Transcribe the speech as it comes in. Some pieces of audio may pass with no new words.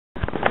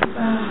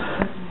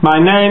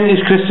My name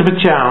is Christopher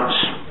Chance.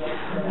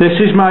 This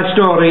is my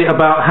story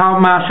about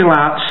how martial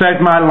arts saved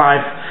my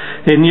life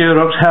in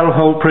Europe's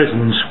hellhole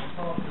prisons.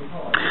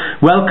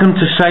 Welcome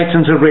to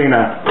Satan's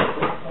Arena.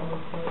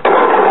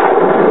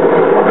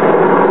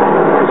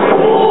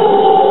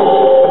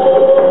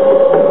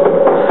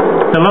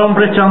 The Lone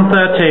Brit on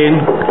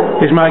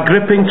 13 is my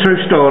gripping true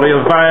story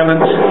of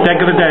violence,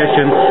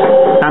 degradation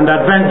and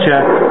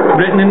adventure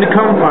written in the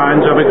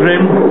confines of a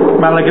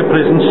grim Malaga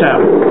prison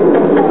cell.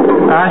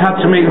 I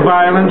had to meet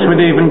violence with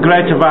even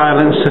greater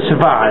violence to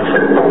survive.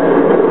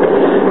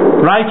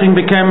 Writing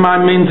became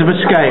my means of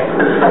escape,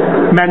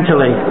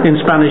 mentally, in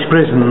Spanish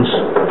prisons.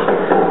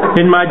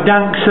 In my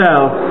dank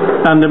cell,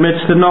 and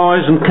amidst the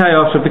noise and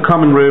chaos of the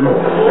common room,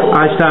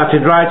 I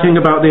started writing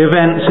about the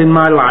events in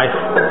my life,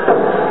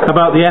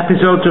 about the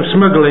episodes of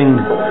smuggling,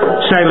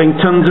 sailing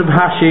tons of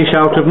hashish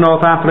out of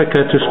North Africa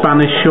to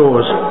Spanish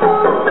shores,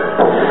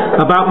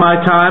 about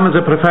my time as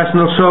a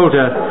professional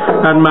soldier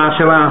and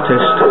martial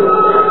artist,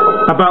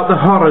 about the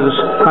horrors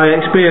I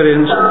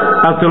experienced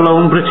as the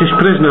lone British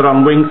prisoner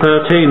on Wing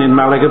 13 in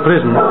Malaga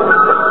prison.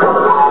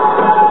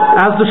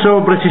 As the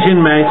sole British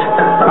inmate,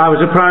 I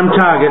was a prime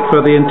target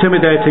for the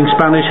intimidating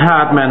Spanish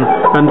hardmen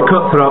and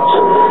cutthroats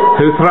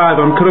who thrive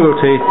on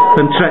cruelty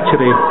and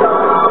treachery.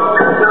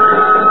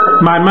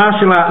 My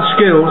martial arts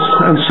skills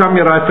and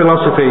samurai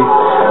philosophy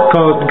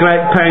caused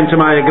great pain to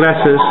my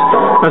aggressors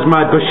as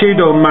my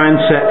Bushido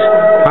mindset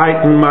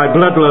heightened my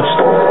bloodlust,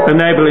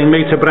 enabling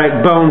me to break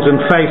bones and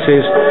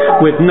faces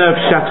with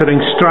nerve-shattering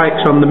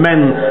strikes on the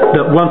men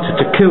that wanted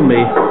to kill me.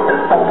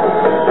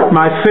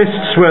 My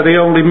fists were the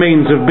only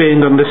means of being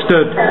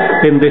understood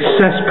in this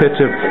cesspit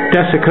of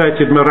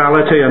desecrated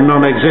morality and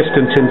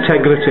non-existent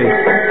integrity.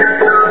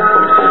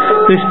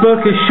 This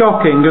book is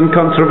shocking and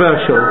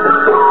controversial.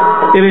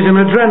 It is an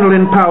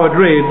adrenaline-powered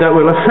read that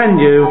will offend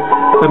you,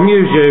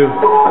 amuse you,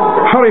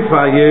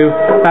 horrify you,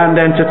 and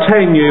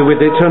entertain you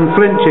with its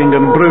unflinching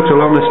and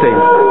brutal honesty.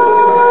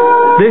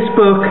 This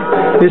book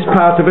is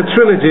part of a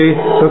trilogy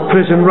of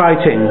prison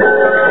writing,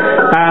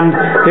 and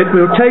it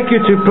will take you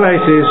to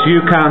places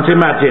you can't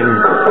imagine.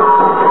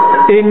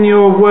 In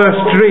your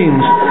worst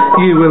dreams,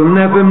 you will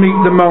never meet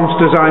the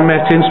monsters I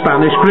met in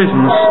Spanish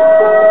prisons.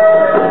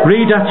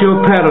 Read at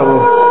your peril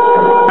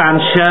and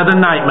share the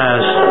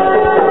nightmares.